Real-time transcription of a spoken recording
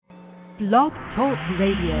Blog Talk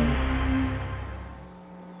Radio.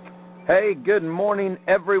 Hey, good morning,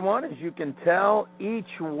 everyone. As you can tell, each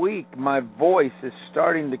week my voice is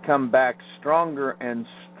starting to come back stronger and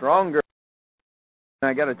stronger.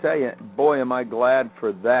 And I got to tell you, boy, am I glad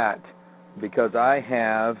for that, because I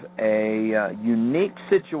have a unique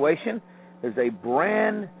situation. There's a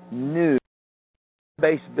brand new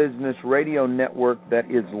based business radio network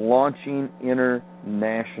that is launching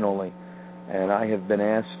internationally. And I have been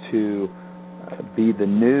asked to be the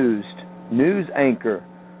news anchor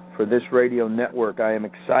for this radio network. I am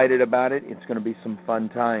excited about it. It's going to be some fun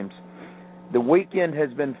times. The weekend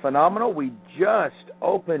has been phenomenal. We just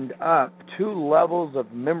opened up 2 levels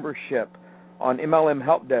of membership on MLM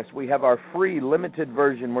Help Desk. We have our free limited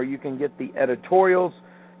version where you can get the editorials,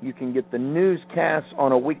 you can get the newscasts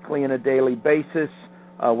on a weekly and a daily basis.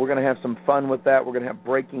 We're going to have some fun with that. We're going to have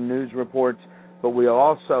breaking news reports, but we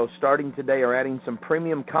also, starting today, are adding some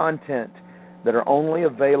premium content that are only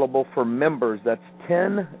available for members. That's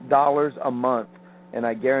 $10 a month, and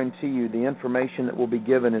I guarantee you the information that will be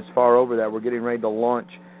given is far over that. We're getting ready to launch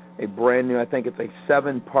a brand new, I think it's a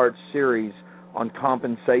 7-part series on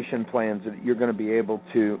compensation plans that you're going to be able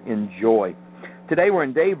to enjoy. Today we're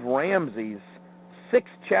in Dave Ramsey's 6th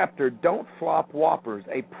chapter, Don't Flop Whoppers,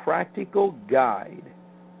 a practical guide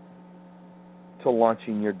to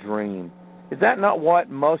launching your dream. Is that not what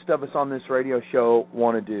most of us on this radio show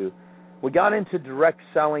want to do? We got into direct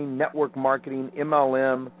selling, network marketing,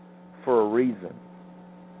 MLM for a reason.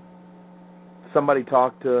 Somebody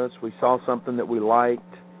talked to us. We saw something that we liked.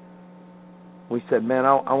 We said, man,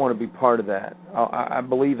 I want to be part of that. I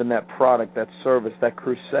believe in that product, that service, that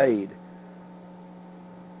crusade.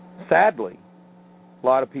 Sadly, a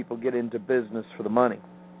lot of people get into business for the money.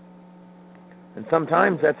 And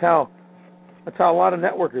sometimes that's how a lot of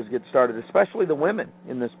networkers get started, especially the women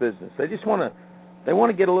in this business. They just want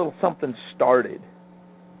to get a little something started.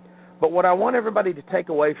 But what I want everybody to take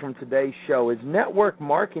away from today's show is network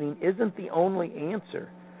marketing isn't the only answer.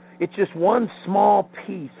 It's just one small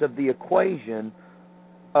piece of the equation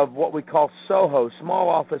of what we call SOHO, small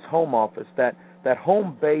office, home office, that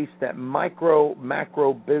home base, that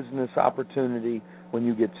macro business opportunity when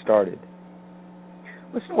you get started.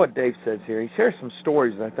 Listen to what Dave says here. He shares some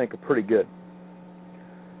stories that I think are pretty good.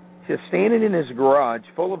 He says, standing in his garage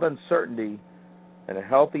full of uncertainty and a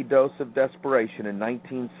healthy dose of desperation in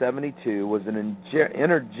 1972 was an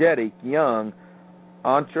energetic young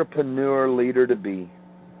entrepreneur leader to be.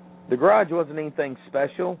 The garage wasn't anything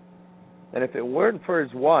special, and if it weren't for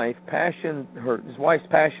his wife's passion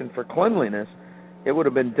for cleanliness, it would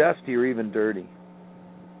have been dusty or even dirty.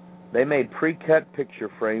 They made pre-cut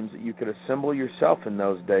picture frames that you could assemble yourself in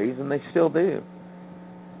those days, and they still do.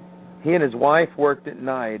 He and his wife worked at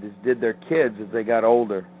night, as did their kids as they got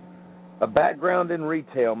older. A background in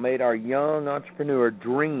retail made our young entrepreneur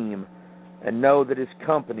dream and know that his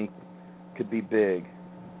company could be big.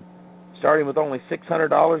 Starting with only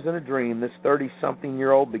 $600 in a dream, this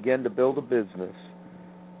 30-something-year-old began to build a business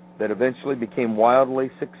that eventually became wildly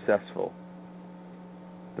successful.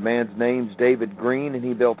 The man's name's David Green, and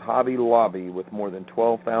he built Hobby Lobby with more than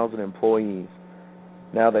 12,000 employees.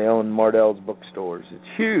 Now they own Mardell's bookstores. It's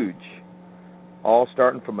huge, all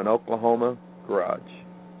starting from an Oklahoma garage.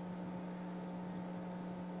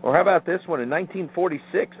 Or how about this one? In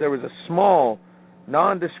 1946, there was a small,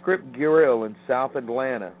 nondescript grill in South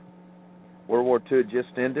Atlanta. World War II had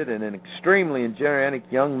just ended, and an extremely energetic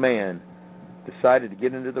young man decided to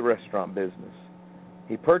get into the restaurant business.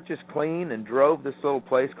 He purchased clean and drove this little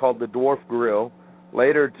place called the Dwarf Grill,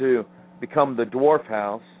 later to become the Dwarf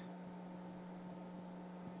House,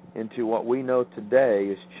 into what we know today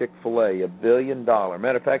as Chick-fil-A, $1 billion.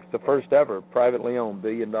 Matter of fact, it's the first ever privately owned $1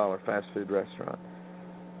 billion fast food restaurant.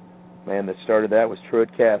 The man that started that was Truett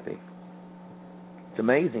Cathy. It's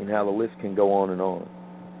amazing how the list can go on and on.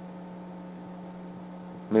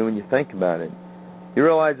 I mean, when you think about it, you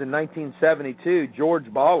realize in 1972, George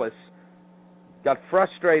Ballas got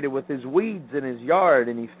frustrated with his weeds in his yard,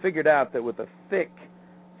 and he figured out that with a thick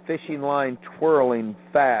fishing line twirling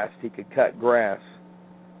fast, he could cut grass,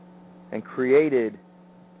 and created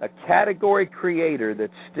a category creator that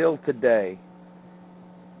still today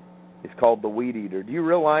is called the weed eater. Do you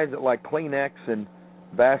realize that like Kleenex and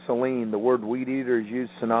Vaseline, the word weed eater is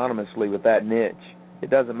used synonymously with that niche? It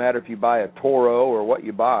doesn't matter if you buy a Toro or what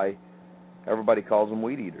you buy, everybody calls them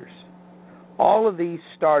weed eaters. All of these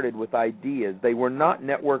started with ideas. They were not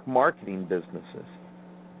network marketing businesses.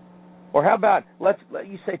 Or how about,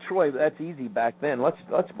 you say, Troy, that's easy back then. Let's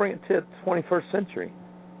bring it to the 21st century.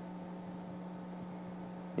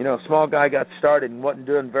 You know, a small guy got started and wasn't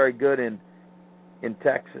doing very good in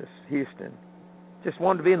Texas, Houston. just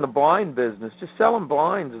wanted to be in the blind business. Just selling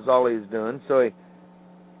blinds is all he was doing. So he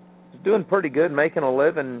was doing pretty good, making a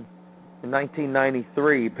living. In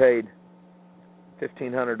 1993, he paid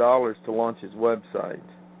 $1,500 to launch his website.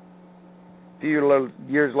 A few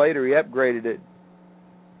years later, he upgraded it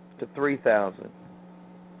to $3,000.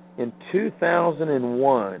 In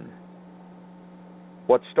 2001,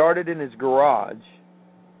 what started in his garage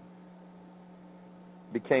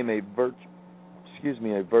became a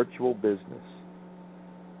virtual business.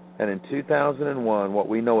 And in 2001, what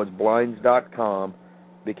we know as Blinds.com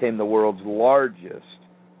became the world's largest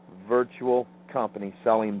virtual company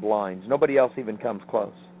selling blinds. Nobody else even comes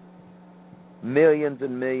close. Millions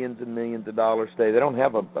and millions and millions of dollars today. They don't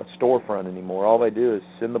have a storefront anymore. All they do is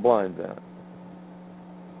send the blinds out.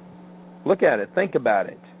 Look at it. Think about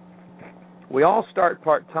it. We all start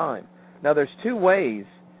part-time. Now, there's two ways,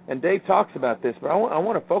 and Dave talks about this, but I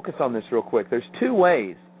want to focus on this real quick. There's two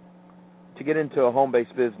ways to get into a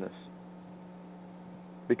home-based business.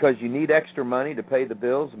 Because you need extra money to pay the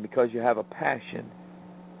bills and because you have a passion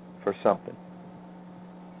for something.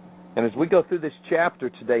 And as we go through this chapter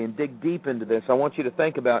today and dig deep into this, I want you to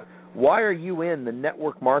think about, why are you in the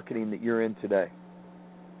network marketing that you're in today?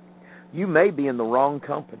 You may be in the wrong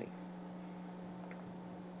company.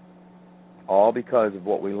 All because of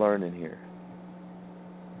what we learn in here.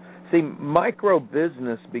 See, micro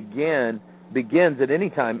business begins at any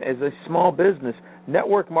time as a small business.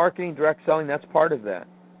 Network marketing, direct selling, that's part of that.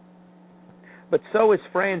 But so is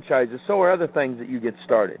franchises. So are other things that you get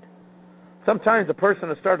started. Sometimes a person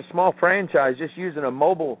will start a small franchise just using a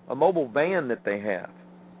mobile van that they have.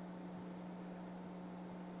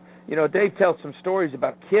 You know, Dave tells some stories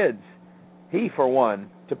about kids. He, for one,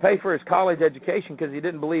 to pay for his college education because he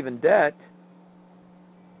didn't believe in debt,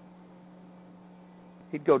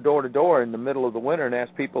 he'd go door to door in the middle of the winter and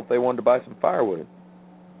ask people if they wanted to buy some firewood.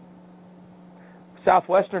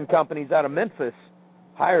 Southwestern companies out of Memphis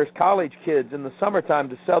hires college kids in the summertime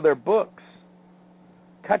to sell their books.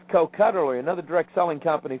 Cutco Cutlery, another direct selling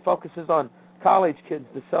company, focuses on college kids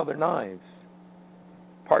to sell their knives.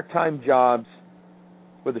 Part-time jobs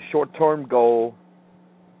with a short-term goal,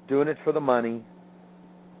 doing it for the money,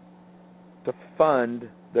 to fund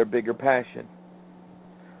their bigger passion.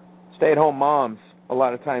 Stay-at-home moms a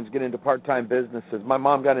lot of times get into part-time businesses. My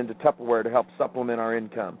mom got into Tupperware to help supplement our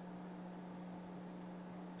income.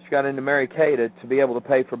 She got into Mary Kay to be able to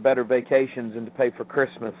pay for better vacations and to pay for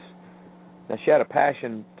Christmas. Now, she had a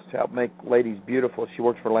passion to help make ladies beautiful. She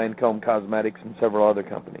worked for Lancome Cosmetics and several other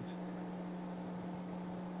companies.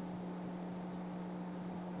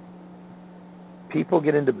 People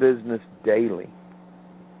get into business daily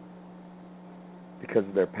because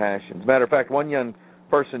of their passions. As a matter of fact, one young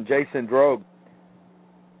person, Jason Drogue,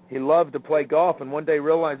 he loved to play golf, and one day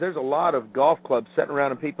realized there's a lot of golf clubs sitting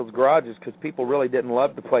around in people's garages because people really didn't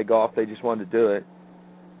love to play golf. They just wanted to do it.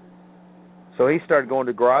 So he started going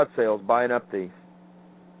to garage sales, buying up these,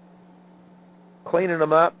 cleaning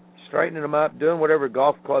them up, straightening them up, doing whatever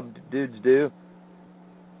golf club dudes do.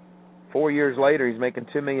 4 years later, he's making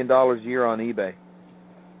 $2 million a year on eBay.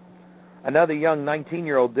 Another young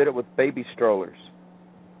 19-year-old did it with baby strollers.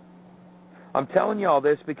 I'm telling you all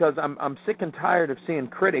this because I'm sick and tired of seeing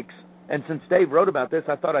critics, and since Dave wrote about this,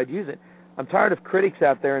 I thought I'd use it. I'm tired of critics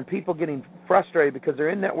out there and people getting frustrated because they're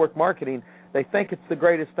in network marketing. They think it's the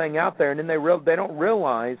greatest thing out there, and then they don't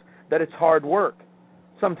realize that it's hard work.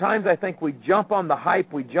 Sometimes I think we jump on the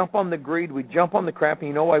hype, we jump on the greed, we jump on the crap, and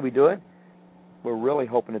you know why we do it? We're really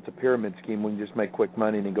hoping it's a pyramid scheme. We can just make quick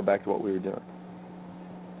money and then go back to what we were doing.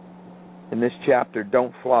 In this chapter,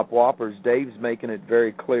 Don't Flop Whoppers, Dave's making it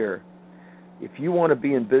very clear. If you want to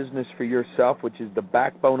be in business for yourself, which is the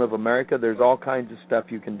backbone of America, there's all kinds of stuff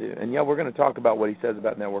you can do. And yeah, we're going to talk about what he says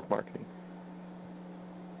about network marketing.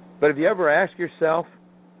 But have you ever asked yourself,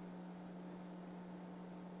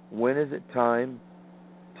 when is it time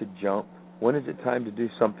to jump? When is it time to do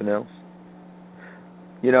something else?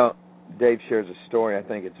 You know, Dave shares a story. I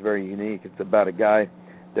think it's very unique. It's about a guy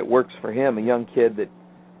that works for him, a young kid that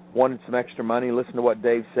wanted some extra money, listened to what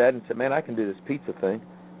Dave said, and said, man, I can do this pizza thing.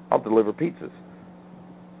 I'll deliver pizzas.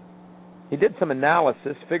 He did some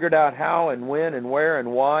analysis, figured out how and when and where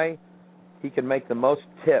and why he could make the most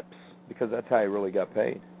tips, because that's how he really got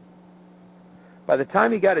paid. By the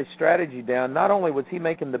time he got his strategy down, not only was he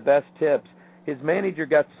making the best tips, his manager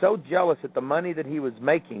got so jealous at the money that he was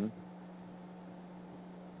making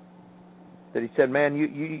that he said, man,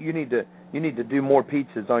 you need to do more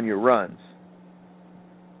pizzas on your runs.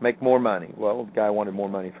 Make more money. Well, the guy wanted more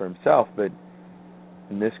money for himself, but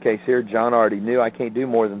in this case here, John already knew I can't do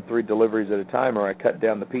more than 3 deliveries at a time, or I cut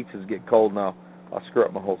down, the pizzas get cold, and I'll screw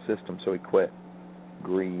up my whole system, so he quit.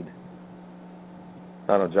 Greed.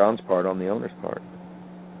 Not on John's part, on the owner's part.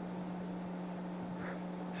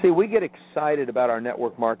 See, we get excited about our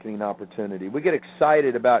network marketing opportunity. We get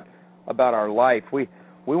excited about our life. We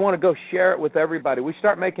want to go share it with everybody. We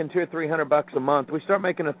start making $200 or $300 a month. We start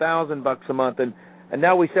making $1,000 a month, and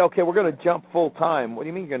now we say, okay, we're going to jump full time. What do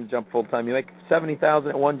you mean you're going to jump full time? You make $70,000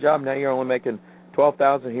 at one job. Now you're only making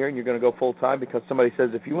 $12,000 here, and you're going to go full time because somebody says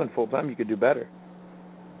if you went full time, you could do better.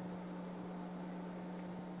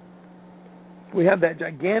 We have that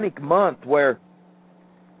gigantic month where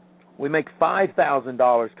we make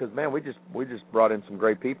 $5,000 because, man, we just brought in some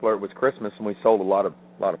great people, or it was Christmas and we sold a lot of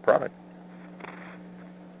product.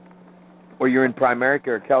 Or you're in Primerica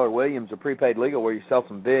or Keller Williams or Prepaid Legal where you sell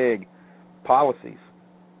some big policies.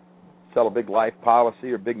 Sell a big life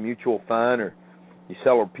policy or big mutual fund, or you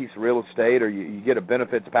sell a piece of real estate, or you get a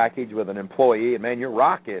benefits package with an employee, and, man, you're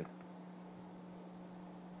rocking.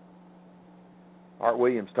 Art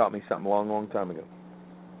Williams taught me something a long, long time ago.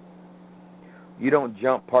 You don't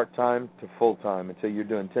jump part-time to full-time until you're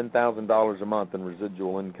doing $10,000 a month in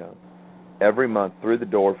residual income every month through the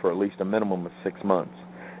door for at least a minimum of 6 months.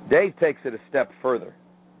 Dave takes it a step further.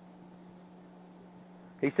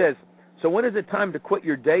 He says, so when is it time to quit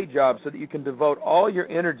your day job so that you can devote all your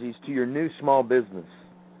energies to your new small business?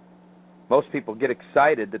 Most people get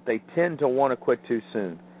excited that they tend to want to quit too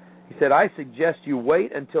soon. He said, I suggest you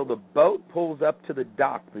wait until the boat pulls up to the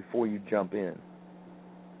dock before you jump in.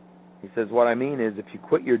 He says, what I mean is if you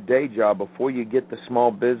quit your day job before you get the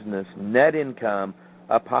small business net income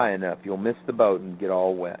up high enough, you'll miss the boat and get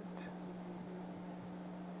all wet.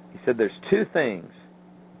 He said there's two things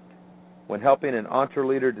when helping an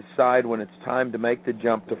entre-leader decide when it's time to make the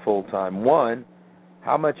jump to full-time. One,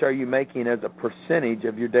 how much are you making as a percentage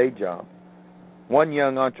of your day job? One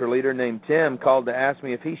young entre-leader named Tim called to ask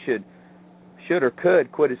me if he should or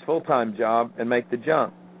could quit his full-time job and make the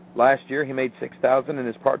jump. Last year, he made $6,000 in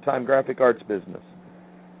his part-time graphic arts business.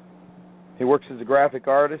 He works as a graphic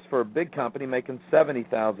artist for a big company, making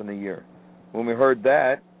 $70,000 a year. When we hear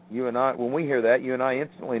that, you and I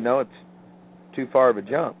instantly know it's too far of a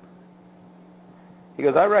jump. He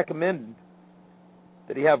goes, I recommend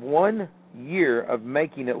that he have 1 year of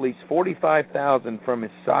making at least $45,000 from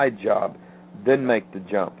his side job, then make the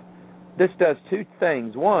jump. This does two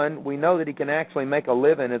things. One, we know that he can actually make a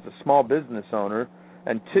living as a small business owner.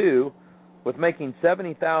 And two, with making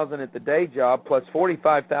 $70,000 at the day job plus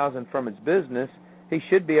 $45,000 from his business, he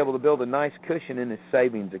should be able to build a nice cushion in his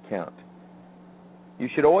savings account. You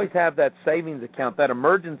should always have that savings account, that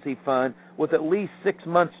emergency fund, with at least 6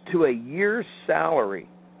 months to a year's salary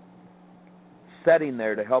setting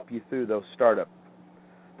there to help you through those startups.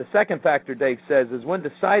 The second factor, Dave says, is when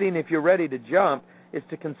deciding if you're ready to jump, is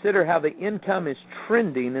to consider how the income is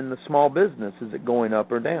trending in the small business. Is it going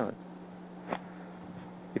up or down?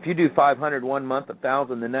 If you do $500 one month,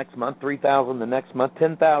 $1,000 the next month, $3,000 the next month,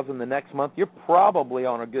 $10,000 the next month, you're probably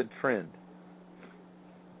on a good trend.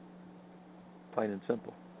 Plain and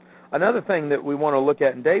simple. Another thing that we want to look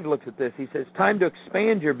at, and Dave looks at this, he says, time to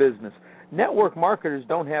expand your business. Network marketers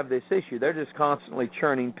don't have this issue. They're just constantly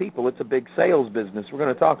churning people. It's a big sales business. We're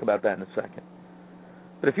going to talk about that in a second.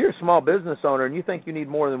 But if you're a small business owner and you think you need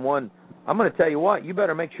more than one, I'm going to tell you what, you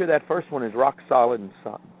better make sure that first one is rock solid and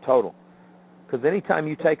total. Because anytime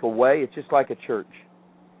you take away, it's just like a church.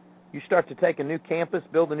 You start to take a new campus,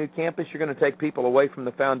 build a new campus, you're going to take people away from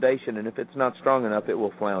the foundation, and if it's not strong enough, it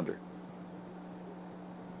will flounder.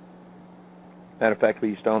 Matter of fact, we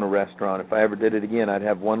used to own a restaurant. If I ever did it again, I'd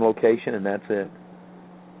have one location, and that's it.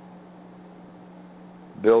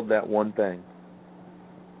 Build that one thing.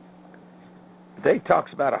 Dave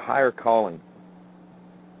talks about a higher calling.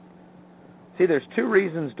 See, there's two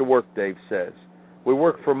reasons to work, Dave says. We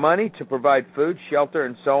work for money to provide food, shelter,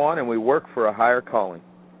 and so on, and we work for a higher calling.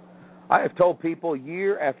 I have told people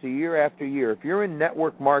year after year after year, if you're in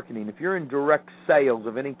network marketing, if you're in direct sales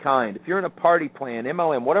of any kind, if you're in a party plan,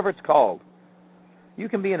 MLM, whatever it's called, you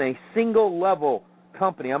can be in a single-level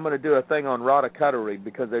company. I'm going to do a thing on Rada Cuttery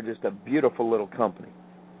because they're just a beautiful little company.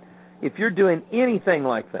 If you're doing anything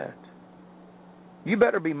like that, you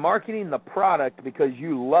better be marketing the product because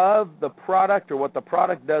you love the product or what the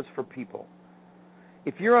product does for people.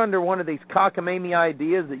 If you're under one of these cockamamie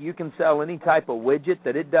ideas that you can sell any type of widget,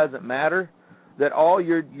 that it doesn't matter, that all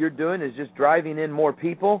you're doing is just driving in more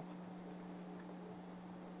people,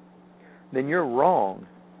 then you're wrong.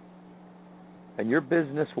 And your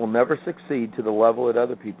business will never succeed to the level that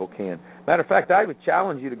other people can. Matter of fact, I would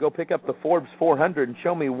challenge you to go pick up the Forbes 400 and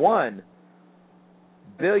show me one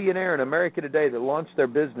billionaire in America today that launched their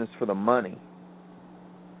business for the money.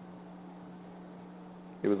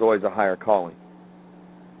 It was always a higher calling.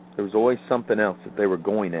 There was always something else that they were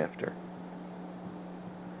going after.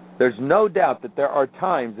 There's no doubt that there are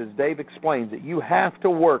times, as Dave explains, that you have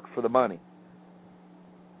to work for the money.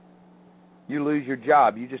 You lose your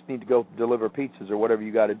job. You just need to go deliver pizzas or whatever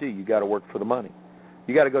you got to do. You got to work for the money.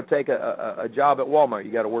 You got to go take a job at Walmart.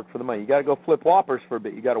 You got to work for the money. You got to go flip Whoppers for a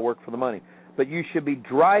bit. You got to work for the money. But you should be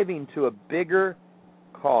driving to a bigger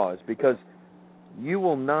cause, because you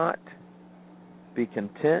will not be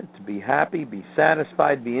content, be happy, be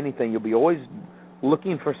satisfied, be anything. You'll be always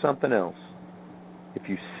looking for something else if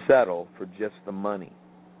you settle for just the money.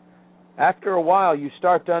 After a while, you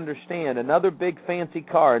start to understand another big fancy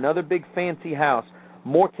car, another big fancy house,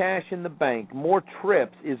 more cash in the bank, more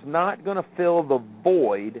trips is not going to fill the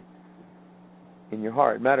void in your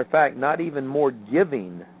heart. Matter of fact, not even more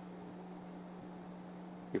giving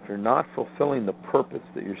if you're not fulfilling the purpose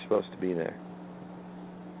that you're supposed to be there.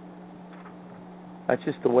 That's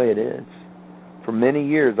just the way it is. For many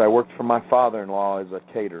years, I worked for my father-in-law as a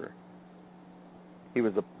caterer. He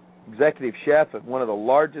was an executive chef at one of the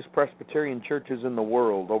largest Presbyterian churches in the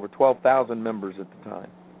world, over 12,000 members at the time.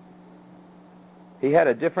 He had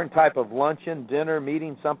a different type of luncheon, dinner,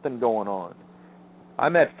 meeting, something going on. I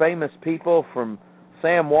met famous people from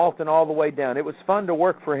Sam Walton all the way down. It was fun to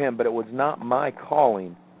work for him, but it was not my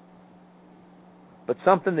calling. But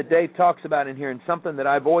something that Dave talks about in here, and something that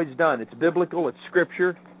I've always done, it's biblical, it's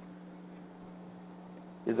scripture,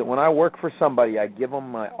 is that when I work for somebody, I give them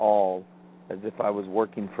my all as if I was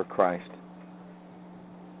working for Christ.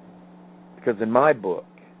 Because in my book,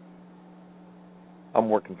 I'm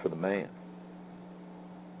working for the man.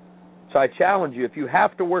 So I challenge you, if you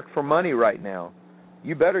have to work for money right now,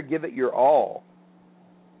 you better give it your all.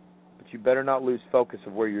 But you better not lose focus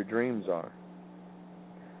of where your dreams are.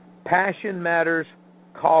 Passion matters,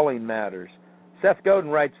 calling matters. Seth Godin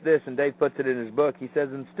writes this, and Dave puts it in his book. He says,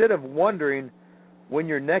 instead of wondering when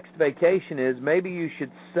your next vacation is, maybe you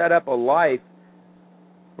should set up a life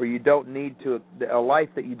where you don't need to, a life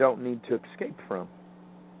that you don't need to escape from.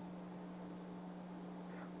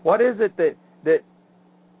 What is it that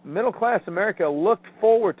middle-class America looked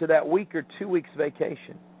forward to that week or 2 weeks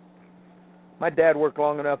vacation? My dad worked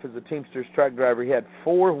long enough as a Teamsters truck driver. He had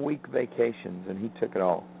 4-week vacations, and he took it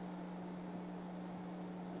all.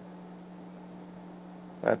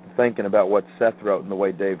 After thinking about what Seth wrote and the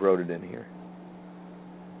way Dave wrote it in here.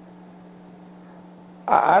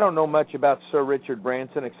 I don't know much about Sir Richard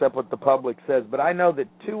Branson except what the public says, but I know that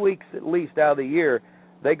 2 weeks at least out of the year,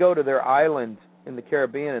 they go to their island in the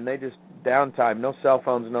Caribbean and they just downtime, no cell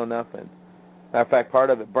phones, no nothing. Matter of fact, part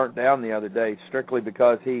of it burnt down the other day strictly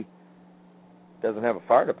because he doesn't have a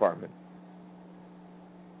fire department.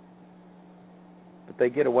 But they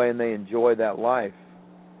get away and they enjoy that life.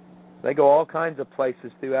 They go all kinds of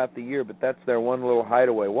places throughout the year, but that's their one little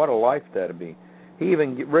hideaway. What a life that'd be. He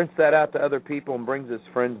even rents that out to other people and brings his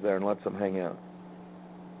friends there and lets them hang out.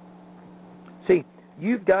 See,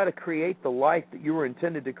 you've got to create the life that you were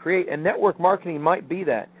intended to create, and network marketing might be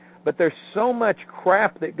that. But there's so much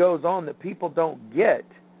crap that goes on that people don't get,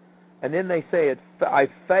 and then they say, I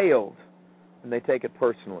failed, and they take it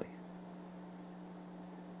personally.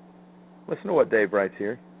 Listen to what Dave writes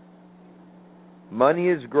here. Money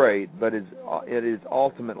is great, but it is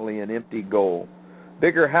ultimately an empty goal.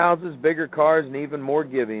 Bigger houses, bigger cars, and even more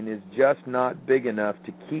giving is just not big enough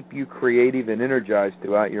to keep you creative and energized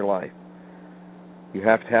throughout your life. You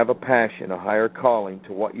have to have a passion, a higher calling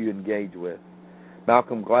to what you engage with.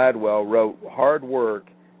 Malcolm Gladwell wrote, hard work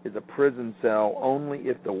is a prison cell only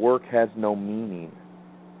if the work has no meaning.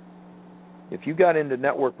 If you got into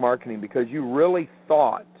network marketing because you really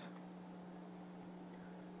thought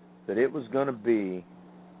that it was going to be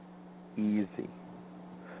easy,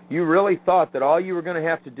 you really thought that all you were going to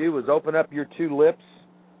have to do was open up your two lips,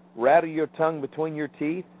 rattle your tongue between your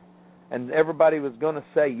teeth, and everybody was going to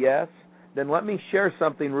say yes, then let me share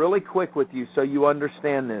something really quick with you so you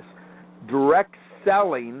understand this. Direct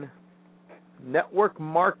selling, network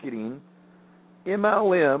marketing,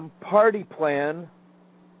 MLM, party plan,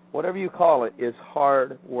 whatever you call it, is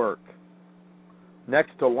hard work.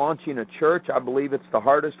 Next to launching a church, I believe it's the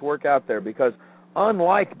hardest work out there because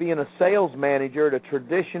unlike being a sales manager at a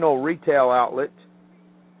traditional retail outlet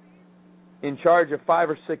in charge of 5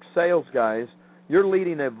 or 6 sales guys, you're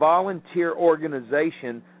leading a volunteer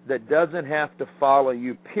organization that doesn't have to follow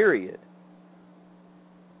you, period.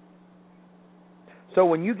 So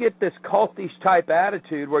when you get this cultish type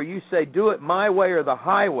attitude where you say, do it my way or the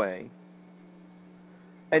highway,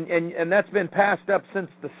 and that's been passed up since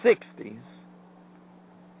the 60s,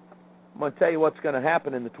 I'm going to tell you what's going to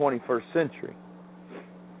happen in the 21st century.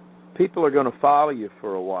 People are going to follow you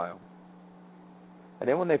for a while. And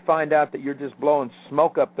then when they find out that you're just blowing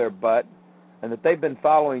smoke up their butt and that they've been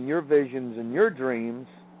following your visions and your dreams,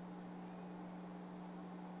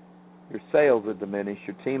 your sales will diminish,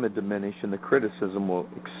 your team will diminish, and the criticism will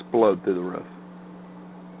explode through the roof.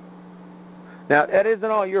 Now, that isn't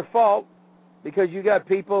all your fault, because you got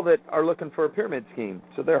people that are looking for a pyramid scheme,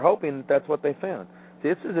 so they're hoping that that's what they found. See,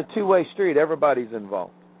 this is a two-way street. Everybody's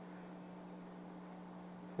involved.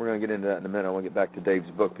 We're going to get into that in a minute. I want to get back to Dave's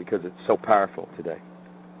book because it's so powerful today.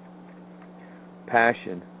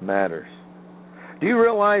 Passion matters. Do you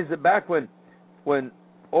realize that back when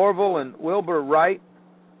Orville and Wilbur Wright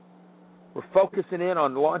were focusing in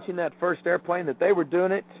on launching that first airplane, that they were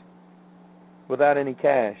doing it without any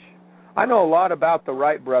cash? I know a lot about the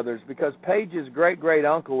Wright brothers because Page's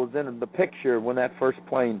great-great-uncle was in the picture when that first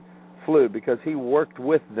plane flew because he worked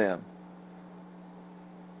with them.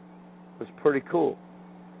 It was pretty cool.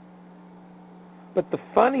 But the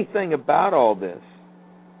funny thing about all this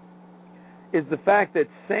is the fact that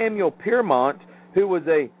Samuel Piermont, who was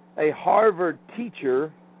a Harvard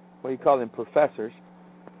teacher, what do you call them, professors,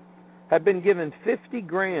 had been given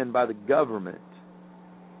 $50,000 by the government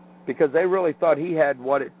because they really thought he had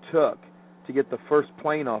what it took to get the first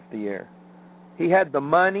plane off the air. He had the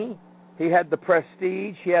money, he had the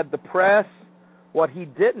prestige, he had the press. What he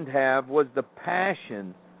didn't have was the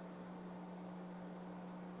passion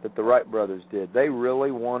that the Wright brothers did. They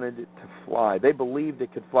really wanted it to fly. They believed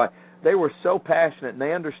it could fly. They were so passionate, and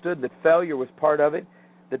they understood that failure was part of it,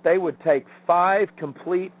 that they would take 5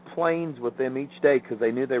 complete planes with them each day because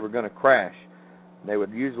they knew they were going to crash. They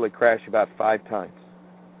would usually crash about 5 times.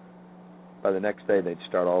 By the next day, they'd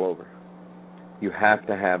start all over. You have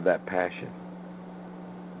to have that passion.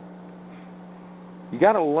 You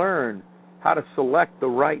got to learn how to select the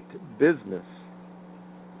right business.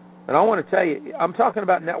 And I want to tell you, I'm talking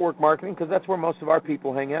about network marketing because that's where most of our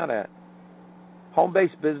people hang out at.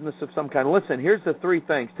 Home-based business of some kind. Listen, here's the 3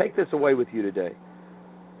 things. Take this away with you today.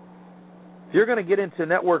 If you're going to get into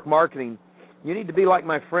network marketing, you need to be like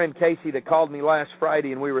my friend Casey that called me last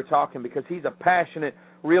Friday and we were talking because he's a passionate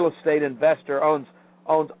real estate investor, owns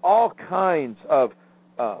all kinds of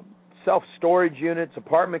self-storage units,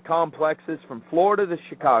 apartment complexes from Florida to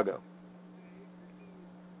Chicago.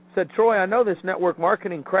 Said, Troy, I know this network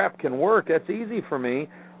marketing crap can work. That's easy for me.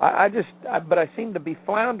 But I seem to be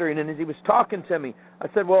floundering. And as he was talking to me, I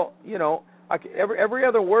said, well, you know, every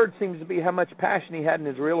other word seems to be how much passion he had in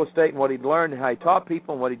his real estate and what he'd learned and how he taught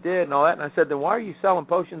people and what he did and all that. And I said, then why are you selling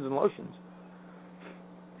potions and lotions?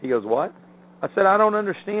 He goes, what? I said, I don't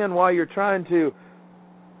understand why you're trying to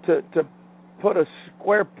put a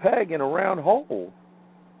square peg in a round hole.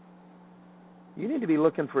 You need to be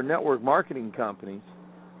looking for network marketing companies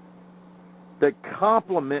that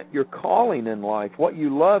complement your calling in life, what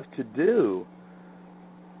you love to do.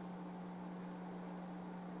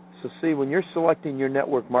 So see, when you're selecting your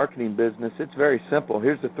network marketing business, it's very simple.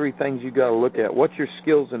 Here's the 3 things you got to look at. What's your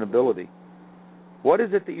skills and ability? What is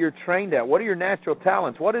it that you're trained at? What are your natural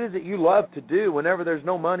talents? What is it you love to do whenever there's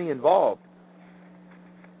no money involved?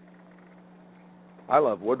 I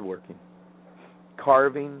love woodworking.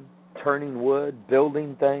 Carving, turning wood,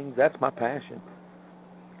 building things, that's my passion.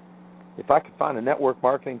 If I could find a network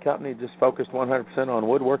marketing company just focused 100% on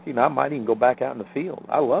woodworking, I might even go back out in the field.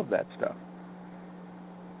 I love that stuff.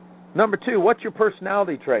 Number 2, what's your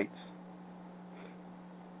personality traits?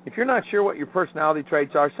 If you're not sure what your personality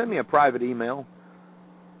traits are, send me a private email.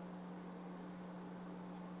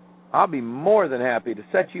 I'll be more than happy to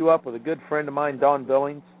set you up with a good friend of mine, Dawn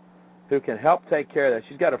Billings, who can help take care of that.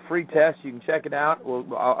 She's got a free test. You can check it out.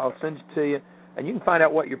 I'll send it to you, and you can find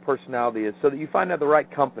out what your personality is so that you find out the right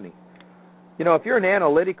company. You know, if you're an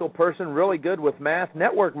analytical person, really good with math,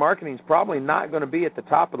 network marketing is probably not going to be at the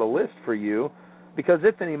top of the list for you because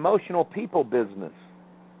it's an emotional people business.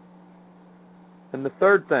 And the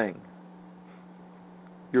 3rd thing,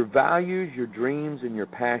 your values, your dreams, and your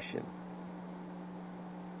passion.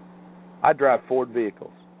 I drive Ford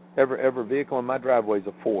vehicles. Every vehicle in my driveway is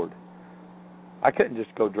a Ford. I couldn't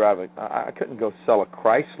just go drive I couldn't go sell a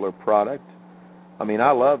Chrysler product. I mean,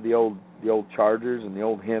 I love the old Chargers and the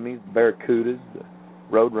old Hemis, the Barracudas, the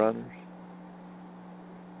Roadrunners.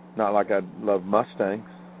 Not like I love Mustangs,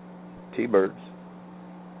 T-Birds.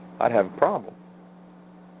 I'd have a problem.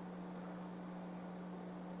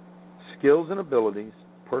 Skills and abilities,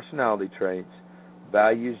 personality traits,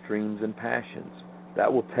 values, dreams, and passions.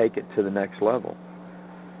 That will take it to the next level.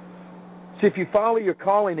 See, if you follow your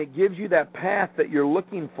calling, it gives you that path that you're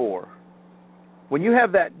looking for. When you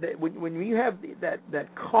have that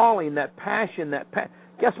calling, that passion,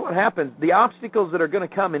 guess what happens? The obstacles that are going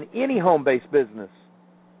to come in any home-based business,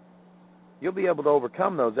 you'll be able to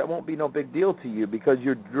overcome those. That won't be no big deal to you because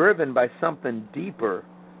you're driven by something deeper.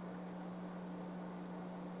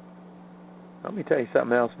 Let me tell you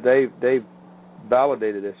something else. Dave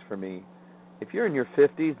validated this for me. If you're in your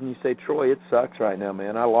 50s and you say, Troy, it sucks right now,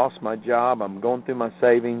 man. I lost my job. I'm going through my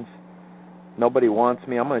savings. Nobody wants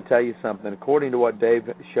me. I'm going to tell you something. According to what Dave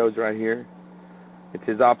shows right here, it's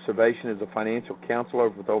his observation as a financial counselor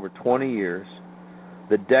with over 20 years.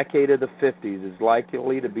 The decade of the 50s is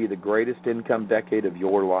likely to be the greatest income decade of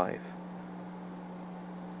your life.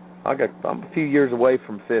 I'm a few years away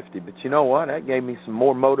from 50, but you know what? That gave me some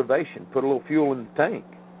more motivation. Put a little fuel in the tank.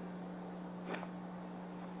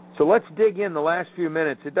 So let's dig in the last few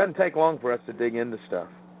minutes. It doesn't take long for us to dig into stuff.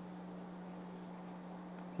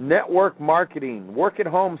 Network marketing,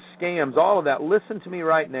 work-at-home scams, all of that. Listen to me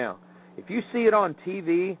right now. If you see it on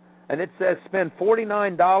TV and it says spend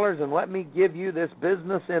 $49 and let me give you this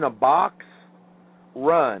business in a box,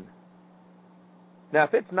 run. Now,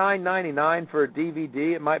 if it's $9.99 for a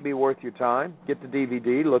DVD, it might be worth your time. Get the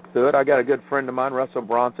DVD, look through it. I got a good friend of mine, Russell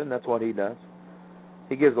Bronson. That's what he does.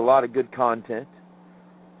 He gives a lot of good content.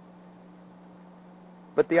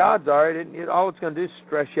 But the odds are, all it's going to do is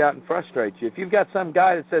stress you out and frustrate you. If you've got some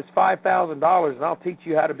guy that says $5,000 and I'll teach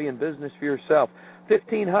you how to be in business for yourself,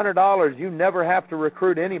 $1,500, you never have to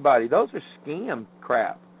recruit anybody. Those are scam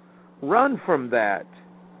crap. Run from that.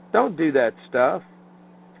 Don't do that stuff.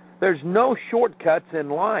 There's no shortcuts in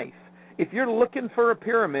life. If you're looking for a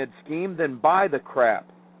pyramid scheme, then buy the crap.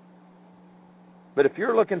 But if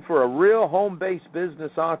you're looking for a real home-based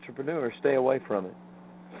business entrepreneur, stay away from it.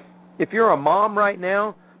 If you're a mom right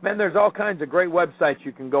now, man, there's all kinds of great websites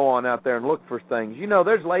you can go on out there and look for things. You know,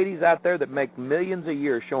 there's ladies out there that make millions a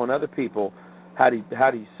year showing other people how do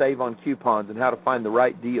you save on coupons and how to find the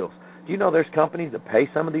right deals. Do you know there's companies that pay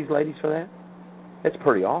some of these ladies for that? It's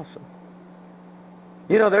pretty awesome.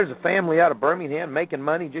 You know, there's a family out of Birmingham making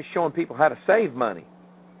money just showing people how to save money.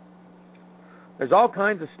 There's all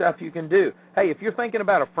kinds of stuff you can do. Hey, if you're thinking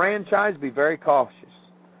about a franchise, be very cautious.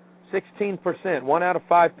 16%, 1 out of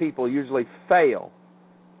 5 people usually fail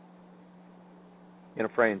in a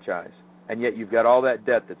franchise, and yet you've got all that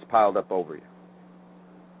debt that's piled up over you.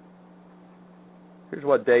 Here's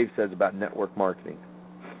what Dave says about network marketing.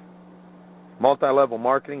 Multi-level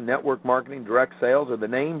marketing, network marketing, direct sales are the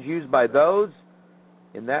names used by those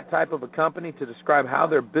in that type of a company to describe how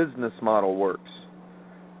their business model works.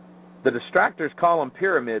 The distractors call them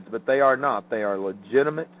pyramids, but they are not. They are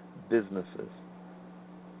legitimate businesses.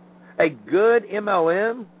 A good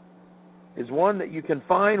MLM is one that you can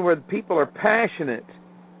find where the people are passionate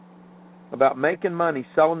about making money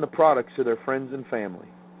selling the products to their friends and family.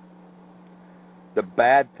 The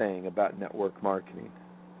bad thing about network marketing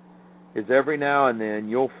is every now and then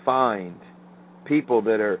you'll find people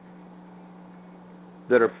that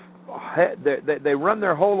they run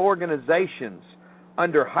their whole organizations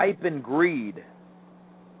under hype and greed.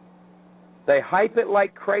 They hype it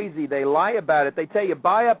like crazy. They lie about it. They tell you,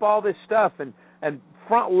 buy up all this stuff and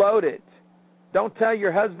front load it. Don't tell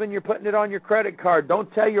your husband you're putting it on your credit card.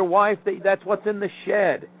 Don't tell your wife that's what's in the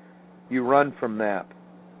shed. You run from that.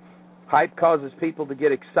 Hype causes people to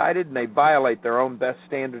get excited, and they violate their own best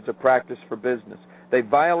standards of practice for business. They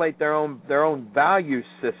violate their own value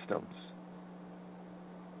systems.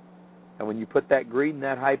 And when you put that greed and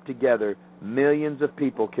that hype together, millions of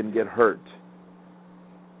people can get hurt.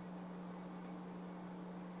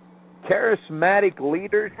 Charismatic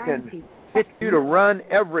leaders can get you to run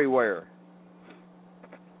everywhere.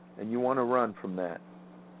 And you want to run from that.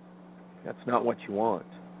 That's not what you want.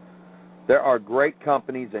 There are great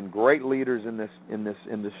companies and great leaders in this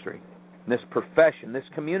industry, in this profession, this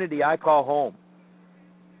community I call home.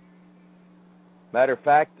 Matter of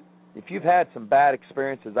fact, if you've had some bad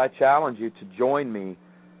experiences, I challenge you to join me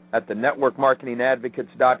at the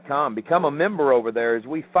networkmarketingadvocates.com. Become a member over there as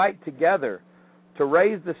we fight together to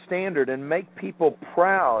raise the standard and make people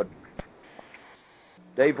proud.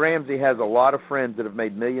 Dave Ramsey has a lot of friends that have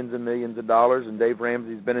made millions and millions of dollars, and Dave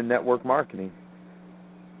Ramsey's been in network marketing.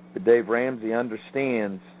 But Dave Ramsey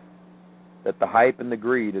understands that the hype and the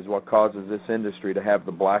greed is what causes this industry to have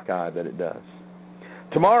the black eye that it does.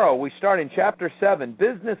 Tomorrow we start in Chapter 7.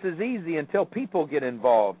 Business is easy until people get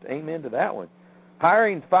involved. Amen to that one.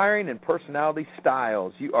 Hiring, firing, and personality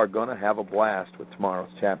styles. You are going to have a blast with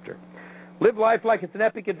tomorrow's chapter. Live life like it's an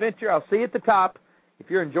epic adventure. I'll see you at the top. If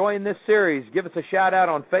you're enjoying this series, give us a shout out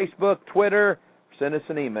on Facebook, Twitter, send us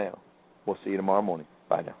an email. We'll see you tomorrow morning.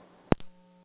 Bye now.